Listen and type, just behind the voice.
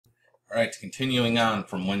All right, continuing on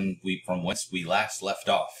from whence we last left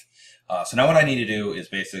off. So now what I need to do is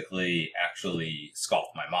basically actually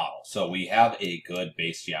sculpt my model. So we have a good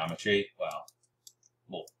base geometry. Well,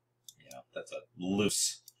 that's a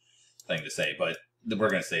loose thing to say, but we're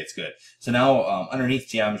going to say it's good. So now underneath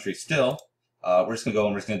geometry still, we're just going to go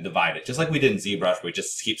and we're just going to divide it. Just like we did in ZBrush, we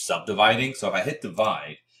just keep subdividing. So if I hit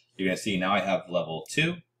divide, you're going to see now I have level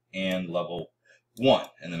 2 and level 1.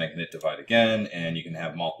 And then I can hit divide again, and you can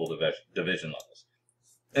have multiple division levels.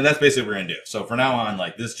 And that's basically what we're going to do. So for now on,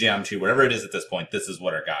 like this geometry, whatever it is at this point, this is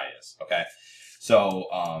what our guy is, okay?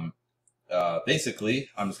 So basically,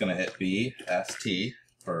 I'm just going to hit BST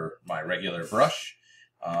for my regular brush.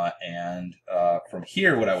 From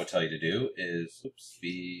here, what I would tell you to do is,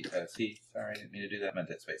 BST, sorry, I didn't mean to do that, I meant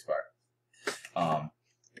that spacebar.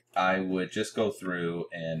 I would just go through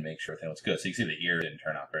and make sure everything was good. So you can see the ear didn't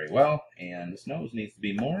turn out very well, and this nose needs to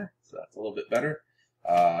be more, so that's a little bit better.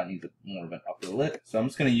 I need more of an upper lip. So I'm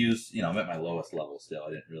just going to use, I'm at my lowest level still. I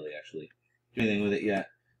didn't really actually do anything with it yet.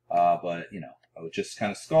 But, I would just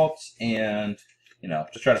kind of sculpt and,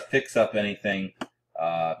 just try to fix up anything,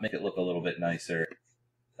 make it look a little bit nicer,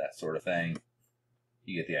 that sort of thing.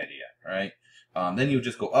 You get the idea, right? Then you would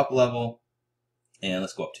just go up level, and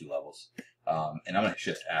let's go up 2 levels. And I'm going to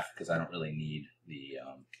shift F because I don't really need the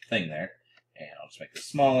thing there. And I'll just make this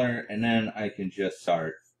smaller, and then I can just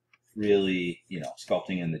start really,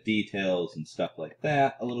 sculpting in the details and stuff like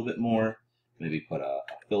that a little bit more. Maybe put a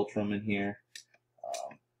philtrum in here.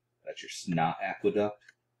 That's your snot aqueduct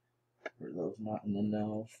for those not in the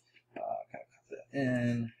know. Kind of cut that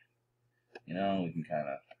in. We can kind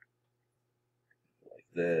of like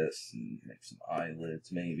this and make some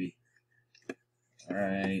eyelids maybe. All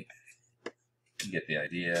right. You get the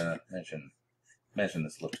idea. Imagine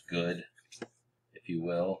this looked good, if you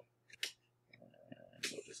will.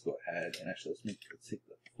 We'll just go ahead and actually let's take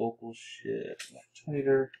the focal shift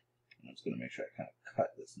tighter. And I'm just going to make sure I kind of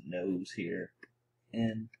cut this nose here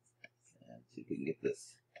in and see if we can get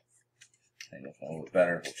this thing looking a little bit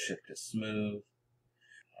better. We'll shift to smooth.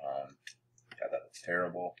 God, that looks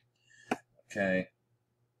terrible. Okay.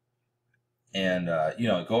 And,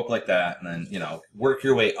 go up like that and then, work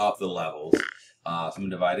your way up the levels. So I'm going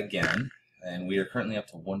to divide again. And we are currently up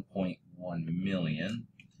to 1.1 million.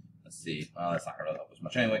 Let's see. That's not going to help as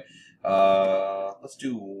much anyway. Let's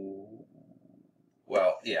do...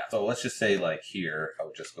 Well, yeah. So let's just say, like, here, I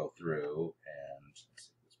would just go through and... Let's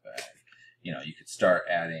see this back. You could start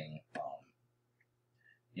adding,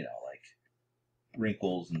 like,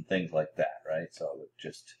 wrinkles and things like that, right? So I would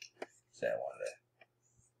just say I wanted to...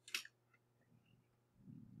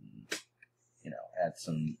 add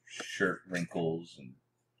some shirt wrinkles and,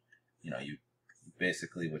 you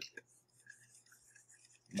basically would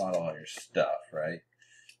model all your stuff, right?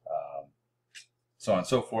 So on and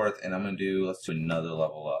so forth, and I'm going to do, let's do another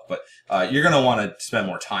level up, but you're going to want to spend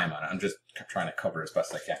more time on it. I'm just trying to cover it as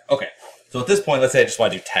best I can. Okay, so at this point, let's say I just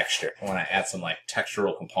want to do texture. I want to add some like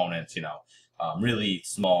textural components, really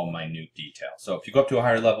small, minute detail. So if you go up to a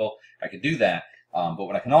higher level, I can do that, but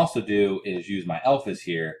what I can also do is use my alphas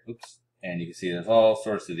here. Oops. And you can see there's all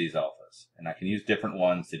sorts of these alphas. And I can use different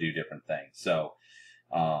ones to do different things. So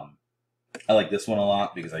I like this one a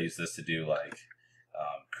lot because I use this to do like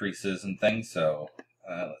creases and things. So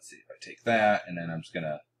let's see if I take that. And then I'm just going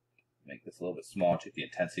to make this a little bit smaller. Take the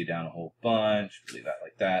intensity down a whole bunch. Leave that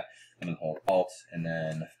like that. And then hold Alt. And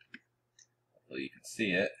then hopefully you can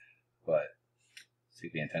see it. But see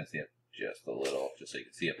the intensity up just a little. Just so you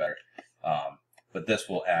can see it better. But this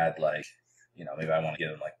will add like... maybe I want to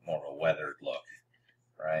give them like more of a weathered look,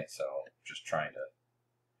 right? So just trying to,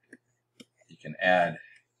 you can add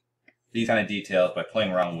these kind of details by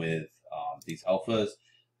playing around with these alphas,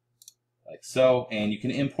 like so, and you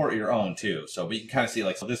can import your own too. So, but you can kind of see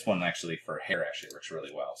like, so this one actually for hair actually works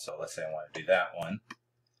really well. So let's say I want to do that one.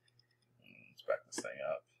 Let's back this thing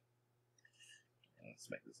up. And let's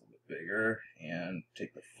make this a little bit bigger and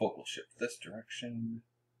take the focal shift this direction.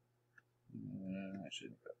 Actually,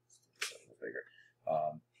 a little bigger.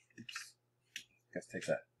 Oops. I guess take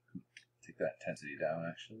that intensity down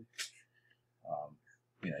actually.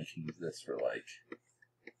 You can use this for like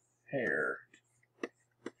hair,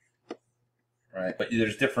 right? But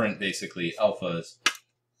there's different basically alphas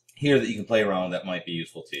here that you can play around with that might be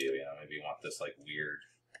useful to you. Maybe you want this like weird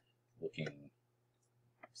looking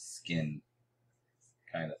skin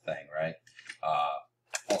kind of thing, right?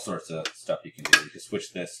 All sorts of stuff you can do. You can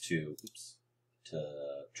switch this to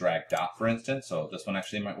drag dot, for instance. So this one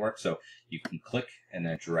actually might work. So you can click and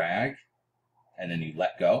then drag, and then you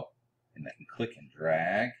let go, and then click and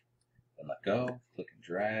drag, and let go, click and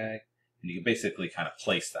drag, and you can basically kind of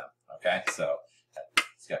place them. Okay, so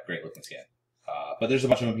It's got great looking skin. But there's a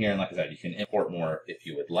bunch of them here, and like I said, you can import more if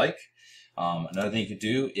you would like. Another thing you could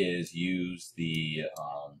do is use the,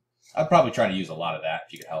 I'd probably try to use a lot of that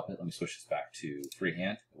if you could help it. Let me switch this back to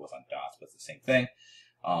freehand. It was on dots, but it's the same thing.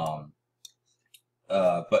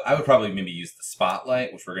 But I would probably maybe use the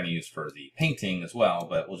spotlight, which we're going to use for the painting as well,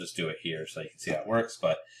 but we'll just do it here so you can see how it works.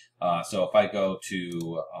 But so if I go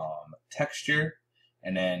to texture,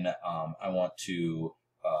 and then I want to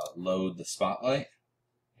load the spotlight,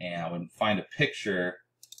 and I would find a picture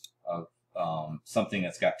of something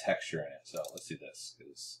that's got texture in it. So let's do this.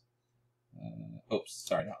 Oops,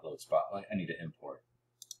 sorry, not load spotlight. I need to import.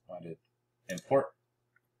 I did import.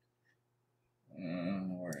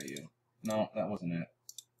 Where are you? No, that wasn't it.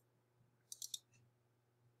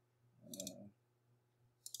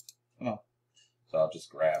 Come on. So I'll just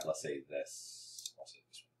grab, let's say this. I'll say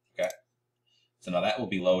this one. Okay. So now that will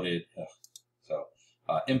be loaded. So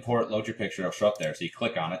import, load your picture. It'll show up there. So you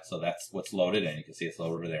click on it. So that's what's loaded, and you can see it's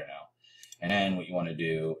loaded over there now. And then what you want to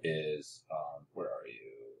do is, where are you?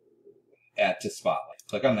 Add to spotlight.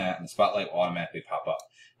 Click on that, and the spotlight will automatically pop up.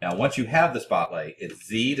 Now, once you have the spotlight, it's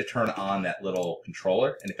Z to turn on that little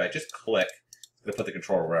controller. And if I just click, it's going to put the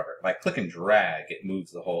controller wherever. If I click and drag, it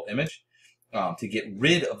moves the whole image. To get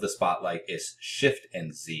rid of the spotlight is Shift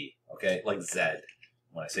and Z, okay? Like Z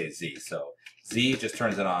when I say Z. So Z just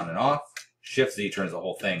turns it on and off. Shift Z turns the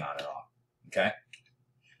whole thing on and off, okay?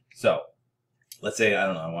 So let's say, I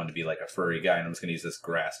don't know, I want to be like a furry guy, and I'm just going to use this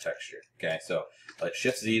grass texture, okay? So let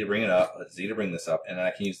Shift Z to bring it up, let Z to bring this up, and then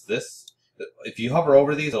I can use this. If you hover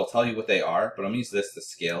over these, it'll tell you what they are, but I'm going to use this to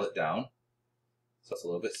scale it down. So it's a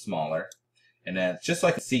little bit smaller. And then just so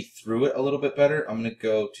I can see through it a little bit better, I'm going to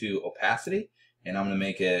go to opacity, and I'm going to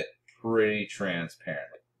make it pretty transparent.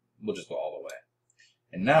 We'll just go all the way.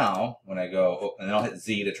 And now, when I go, oh, and then I'll hit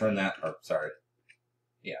Z to turn that, or sorry,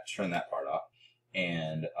 yeah, turn that part off.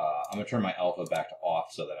 And I'm going to turn my alpha back to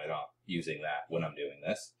off so that I'm not using that when I'm doing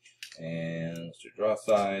this. And let's do draw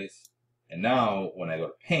size. And now, when I go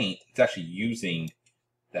to paint, it's actually using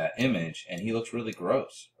that image, and he looks really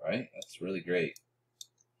gross, right? That's really great.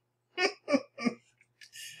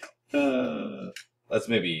 Let's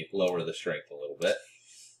maybe lower the strength a little bit.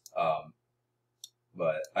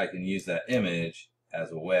 But I can use that image as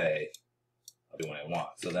a way of doing what I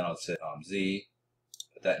want. So then I'll hit Z,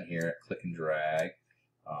 put that in here, click and drag.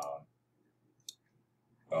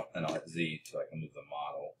 And I'll hit Z so I can move the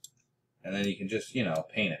model. And then you can just, you know,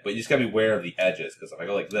 paint it. But you just gotta be aware of the edges, because if I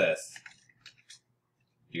go like this,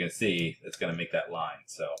 you can see it's gonna make that line.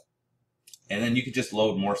 So, and then you can just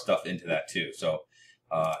load more stuff into that too. So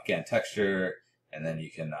again, texture, and then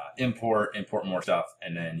you can import more stuff,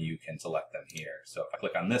 and then you can select them here. So if I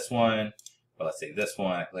click on this one, but let's say this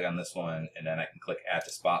one, I click on this one, and then I can click Add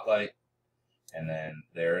to Spotlight, and then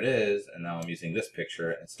there it is. And now I'm using this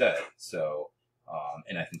picture instead. So,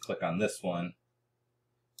 and I can click on this one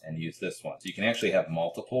and use this one. So you can actually have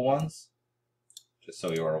multiple ones, just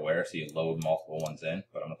so you're aware. So you load multiple ones in.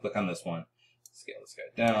 But I'm gonna click on this one, scale this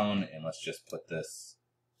guy down, and let's just put this.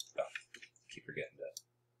 Oh, keep forgetting to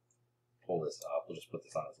pull this up. We'll just put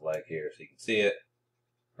this on his leg here so you can see it,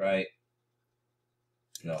 right?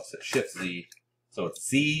 No, so Shift Z. So it's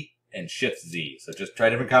Z and Shift Z. So just try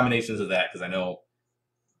different combinations of that, because I know,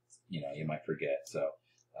 you know, you might forget. So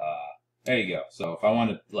there you go. So if I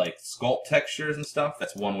want to like sculpt textures and stuff,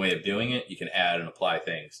 that's one way of doing it. You can add and apply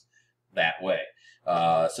things that way.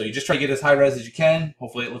 So you just try to get as high res as you can.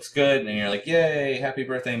 Hopefully it looks good, and you're like, yay, happy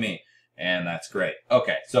birthday me. And that's great.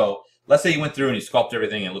 Okay, so let's say you went through and you sculpt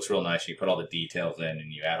everything and it looks real nice. You put all the details in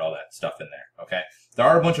and you add all that stuff in there. Okay, there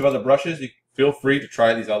are a bunch of other brushes. You feel free to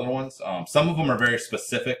try these other ones. Some of them are very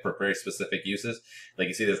specific for very specific uses. Like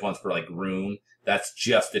you see, there's ones for like groom. That's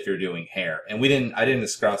just if you're doing hair. And I didn't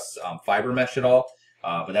discuss fiber mesh at all,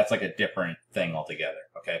 but that's like a different thing altogether.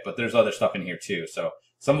 Okay, but there's other stuff in here too. So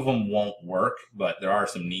some of them won't work, but there are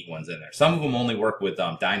some neat ones in there. Some of them only work with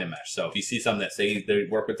Dynamesh. So if you see some that say they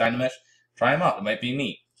work with Dynamesh, try them out. It might be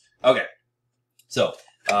neat. Okay, so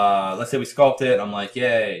let's say we sculpt it. I'm like,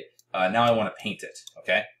 yay. Now I want to paint it.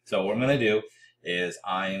 Okay, so what I'm going to do is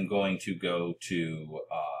I am going to go to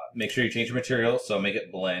make sure you change your material. So make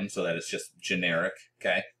it blend so that it's just generic.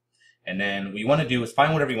 Okay, and then what you want to do is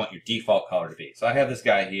find whatever you want your default color to be. So I have this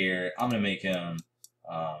guy here. I'm going to make him,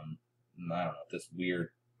 I don't know, this weird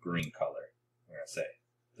green color. I'm going to say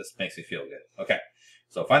this makes me feel good. Okay,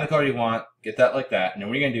 so find the color you want, get that like that, and then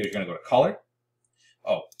what you're going to do is you're going to go to color.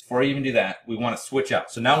 Oh, before I even do that, we want to switch out.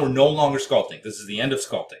 So now we're no longer sculpting. This is the end of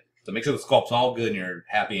sculpting. So make sure the sculpt's all good and you're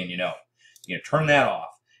happy and you know. You're going to turn that off.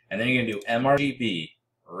 And then you're going to do MRGB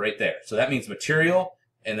right there. So that means material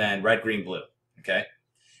and then red, green, blue. Okay?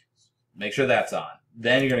 Make sure that's on.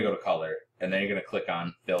 then you're going to go to color, and then you're going to click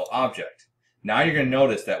on fill object. Now you're going to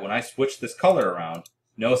notice that when I switch this color around,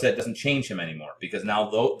 notice that it doesn't change him anymore, because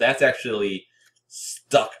now that's actually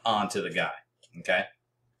stuck onto the guy. Okay?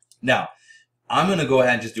 Now, I'm going to go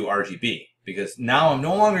ahead and just do RGB, because now I'm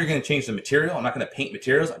no longer going to change the material. I'm not going to paint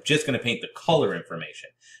materials. I'm just going to paint the color information.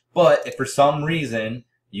 But if for some reason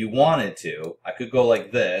you wanted to, I could go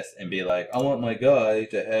like this and be like, I want my guy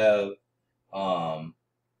to have,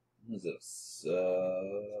 what is this?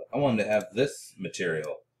 I want him to have this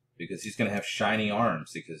material because he's going to have shiny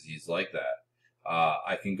arms because he's like that.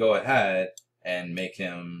 I can go ahead and make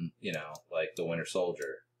him, you know, like the Winter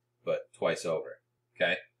Soldier, but twice over.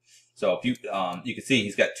 Okay? So if you can see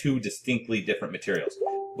he's got two distinctly different materials,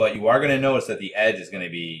 but you are going to notice that the edge is going to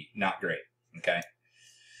be not great. Okay.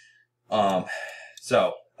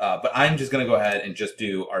 But I'm just going to go ahead and just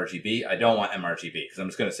do RGB. I don't want mRGB because I'm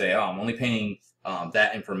just going to say, oh, I'm only painting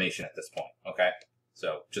that information at this point. Okay.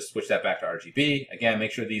 So just switch that back to RGB. Again,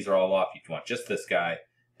 make sure these are all off. You want just this guy,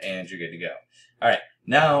 and you're good to go. All right.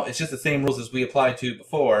 Now it's just the same rules as we applied to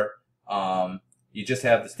before. You just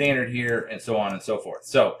have the standard here, and so on and so forth.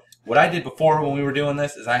 So what I did before when we were doing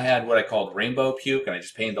this is I had what I called rainbow puke, and I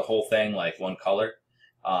just painted the whole thing like one color.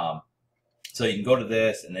 So you can go to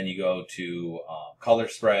this, and then you go to color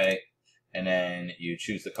spray, and then you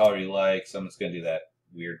choose the color you like. So I'm just going to do that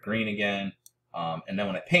weird green again. And then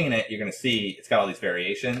when I paint it, you're going to see it's got all these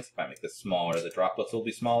variations. If I make this smaller, the droplets will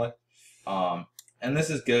be smaller. And this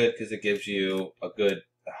is good because it gives you a good...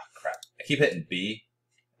 Oh, crap. I keep hitting B.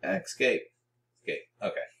 Escape. Escape.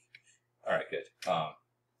 Okay. All right, good.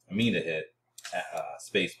 I mean to hit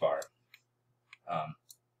space bar.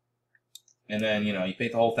 And then, you know, you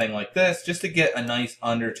paint the whole thing like this just to get a nice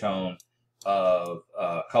undertone of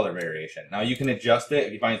color variation. Now, you can adjust it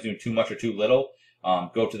if you find it's doing too much or too little.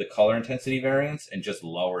 Go to the color intensity variance and just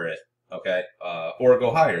lower it, okay? Or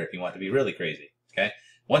go higher if you want to be really crazy, okay?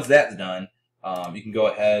 Once that's done, you can go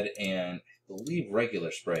ahead and I believe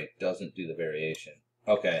regular spray doesn't do the variation.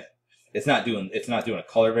 Okay, it's not doing a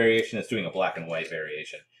color variation. It's doing a black and white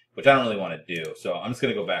variation, which I don't really want to do. So I'm just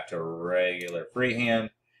gonna go back to regular freehand,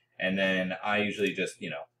 and then I usually just,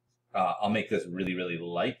 you know, I'll make this really, really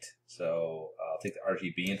light. So I'll take the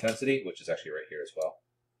RGB intensity, which is actually right here as well.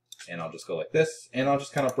 And I'll just go like this, and I'll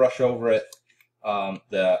just kind of brush over it,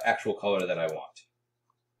 the actual color that I want.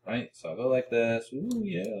 Right? So I'll go like this. Ooh,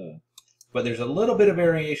 yeah. But there's a little bit of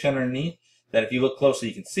variation underneath that if you look closely,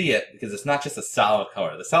 you can see it, because it's not just a solid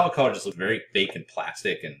color. The solid color just looks very fake and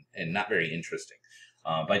plastic and not very interesting.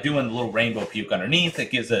 By doing a little rainbow puke underneath,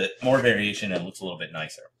 it gives it more variation and looks a little bit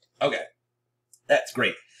nicer. Okay. That's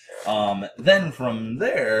great. Then from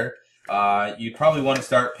there, you probably want to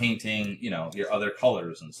start painting, you know, your other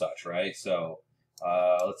colors and such, right? So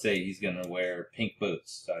let's say he's going to wear pink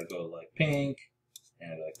boots. So I go like pink,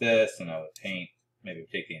 and I go like this, and I would paint, maybe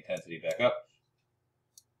take the intensity back up.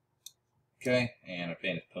 Okay, and I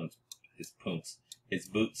paint his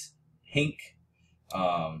boots pink.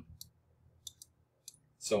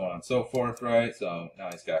 So on and so forth, right? So now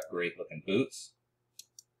he's got great looking boots.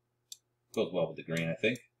 Goes well with the green, I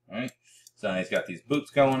think. All right. So now he's got these boots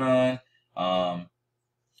going on,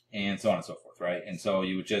 and so on and so forth, right? And so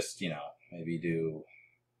you would just, you know, maybe do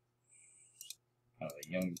kind of a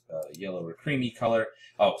young yellow or creamy color.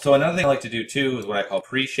 Oh, so another thing I like to do too is what I call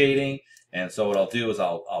pre-shading. And so what I'll do is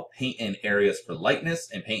I'll paint in areas for lightness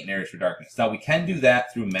and paint in areas for darkness. Now we can do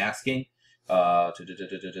that through masking,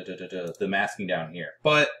 the masking down here.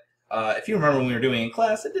 But if you remember when we were doing in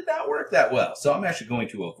class, it did not work that well. So I'm actually going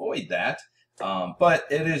to avoid that. But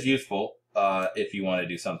it is useful if you want to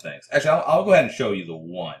do some things. Actually, I'll go ahead and show you the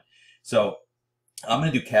one. So I'm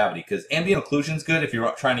going to do cavity because ambient occlusion is good if you're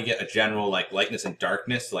trying to get a general like lightness and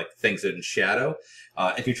darkness, like things that are in shadow.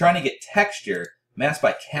 If you're trying to get texture, mask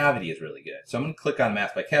by cavity is really good. So I'm going to click on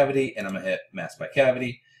mask by cavity, and I'm going to hit mask by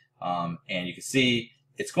cavity. And you can see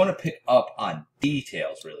it's going to pick up on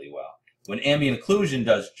details really well. When ambient occlusion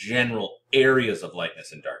does general areas of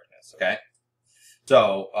lightness and darkness, okay?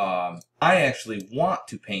 So I actually want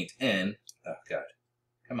to paint in, oh God,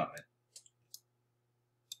 come on, man.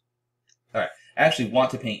 All right, I actually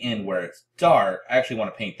want to paint in where it's dark. I actually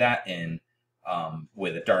want to paint that in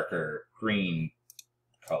with a darker green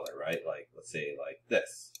color, right? Like, let's say like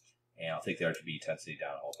this. And I'll take the RGB intensity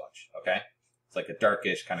down a whole bunch, okay? It's like a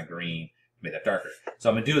darkish kind of green, make that darker. So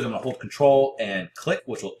what I'm gonna do is I'm gonna hold Control and click,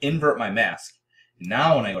 which will invert my mask.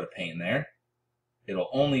 Now when I go to paint in there, it'll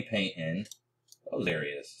only paint in those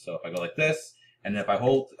areas. So if I go like this, and then if I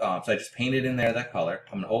hold, so I just painted in there that color,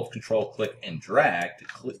 I'm gonna hold Control, click, and drag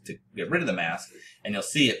to get rid of the mask, and you'll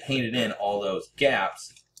see it painted in all those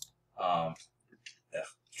gaps.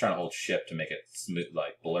 trying to hold shift to make it smooth,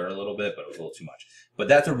 like blur a little bit, but it was a little too much. But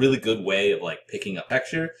that's a really good way of like picking up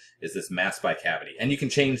texture, is this mask by cavity. And you can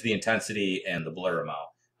change the intensity and the blur amount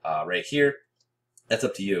right here. That's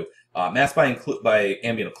up to you. Mask by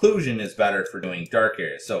ambient occlusion is better for doing dark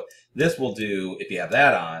areas. So this will do, if you have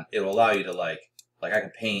that on, it will allow you to like I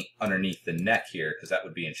can paint underneath the neck here, because that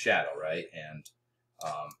would be in shadow, right? And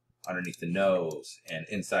underneath the nose and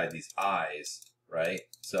inside these eyes, right?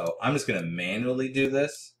 So I'm just going to manually do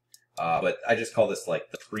this, but I just call this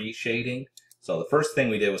like the pre-shading. So the first thing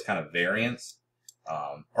we did was kind of variance,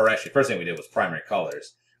 or actually first thing we did was primary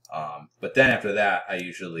colors. But then after that, I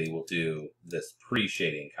usually will do this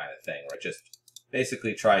pre-shading kind of thing, where I just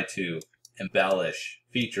basically try to embellish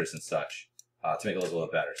features and such to make it look a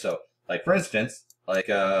little better. So like for instance, like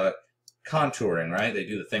contouring, right? They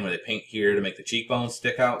do the thing where they paint here to make the cheekbones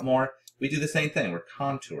stick out more. We do the same thing. We're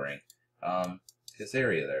contouring this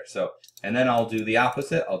area there. So, and then I'll do the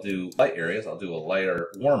opposite. I'll do light areas. I'll do a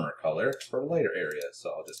lighter, warmer color for lighter areas.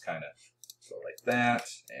 So I'll just kind of go like that,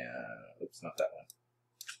 and oops, not that one.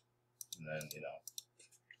 And then, you know,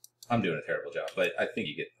 I'm doing a terrible job, but I think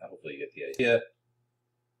you get, hopefully you get the idea.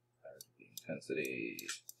 The intensity,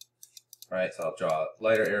 right? So I'll draw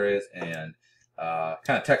lighter areas and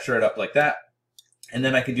kind of texture it up like that. And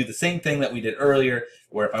then I can do the same thing that we did earlier,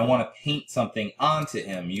 where if I want to paint something onto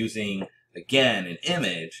him using, again, an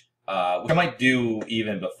image, which I might do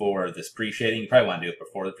even before this pre-shading. You probably want to do it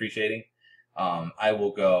before the pre-shading. I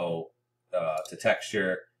will go to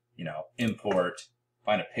texture, you know, import,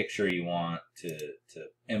 find a picture you want to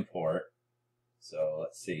import. So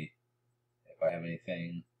let's see if I have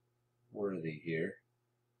anything worthy here.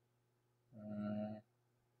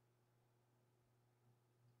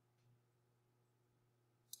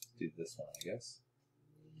 Do this one, I guess.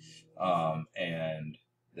 And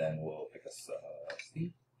then we'll pick a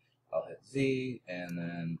Z. I'll hit Z, and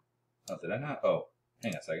then, oh, did I not? Oh,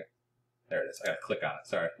 hang on a second. There it is. I gotta click on it.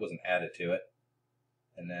 Sorry, it wasn't added to it.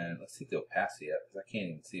 And then let's see the opacity up, because I can't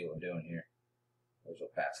even see what I'm doing here. Where's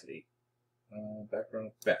opacity?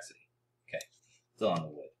 Background opacity. Okay, still on the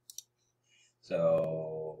wood.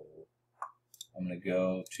 So I'm gonna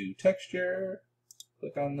go to texture,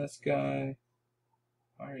 click on this guy.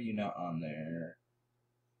 Why are you not on there?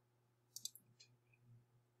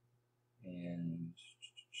 And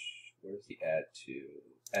where's the add to?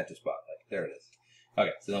 Add to spotlight. There it is.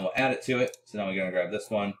 Okay, so then we'll add it to it. So now we're going to grab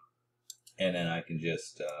this one, and then I can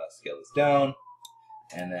just scale this down,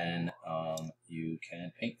 and then you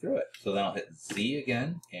can paint through it. So then I'll hit Z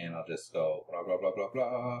again, and I'll just go blah, blah, blah, blah,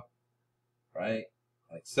 blah, right?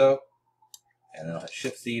 Like so. And then I'll hit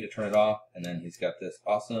Shift Z to turn it off, and then he's got this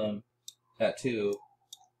awesome tattoo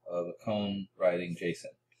of a cone riding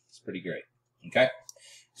Jason. It's pretty great. Okay?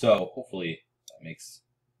 So hopefully that makes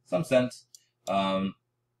some sense. And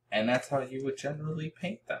that's how you would generally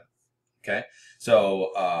paint them. Okay?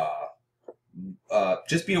 So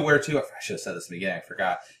just be aware too, I should have said this in the beginning, I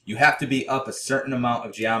forgot. You have to be up a certain amount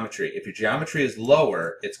of geometry. If your geometry is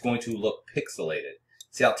lower, it's going to look pixelated.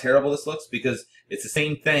 See how terrible this looks? Because it's the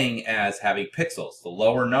same thing as having pixels. The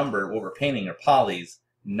lower number, what we're painting, are polys,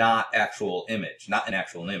 not actual image, not an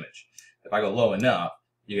actual image. If I go low enough,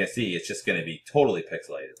 you can see it's just going to be totally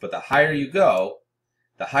pixelated. But the higher you go,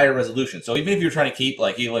 the higher resolution. So even if you're trying to keep,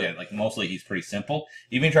 like, you look at it, like mostly he's pretty simple.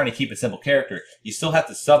 Even if you're trying to keep a simple character, you still have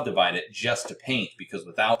to subdivide it just to paint, because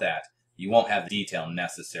without that, you won't have the detail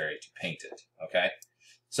necessary to paint it. Okay?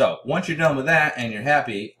 So once you're done with that and you're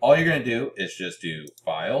happy, all you're going to do is just do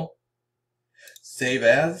File, Save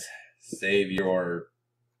As, save your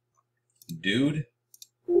dude,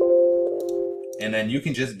 and then you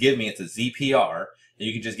can just give me, it's a ZPR, and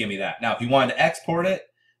you can just give me that. Now, if you wanted to export it,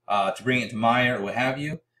 to bring it to Maya or what have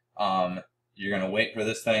you, you're going to wait for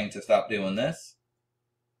this thing to stop doing this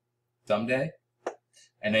someday,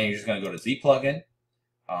 and then you're just going to go to Z Plugin.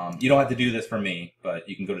 You don't have to do this for me, but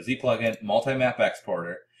you can go to Z Plugin, Multi-Map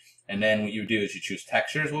Exporter, and then what you do is you choose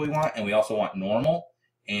textures, what we want, and we also want normal,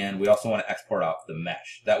 and we also want to export out the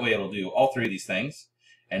mesh. That way it'll do all three of these things.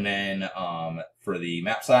 And then for the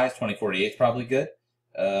map size, 2048 is probably good.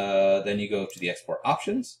 Then you go to the export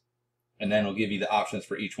options, and then it'll give you the options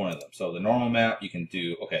for each one of them. So the normal map, you can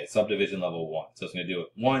do, okay, subdivision level 1. So it's going to do it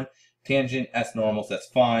 1, tangent, S normal, so that's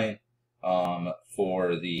fine.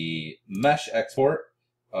 For the mesh export,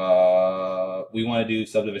 we want to do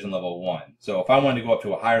subdivision level 1. So if I wanted to go up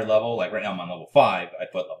to a higher level, like right now I'm on level 5,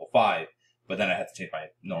 I'd put level 5, but then I have to change my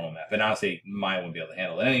normal map. And honestly, mine wouldn't be able to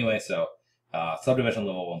handle it anyway, so subdivision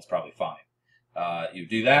level 1 is probably fine. You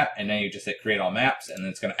do that, and then you just hit create all maps, and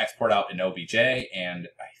then it's going to export out in OBJ, and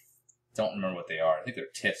I don't remember what they are. I think they're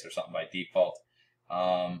TIFFs or something by default. Where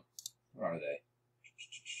are they?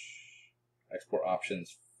 Export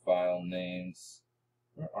options, file names.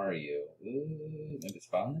 Where are you? Ooh, maybe it's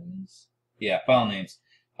file names? Yeah, file names.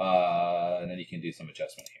 And then you can do some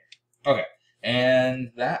adjustment here. Okay.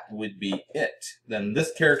 And that would be it. Then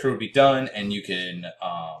this character would be done, and you can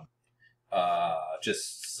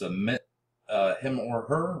just submit him or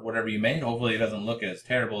her, whatever you made. Hopefully it doesn't look as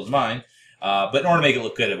terrible as mine. But in order to make it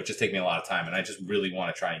look good, it would just take me a lot of time, and I just really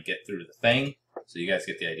want to try and get through the thing so you guys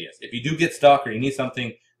get the ideas. If you do get stuck or you need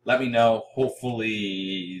something, let me know.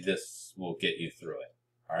 Hopefully this will get you through it.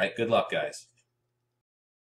 All right, good luck, guys.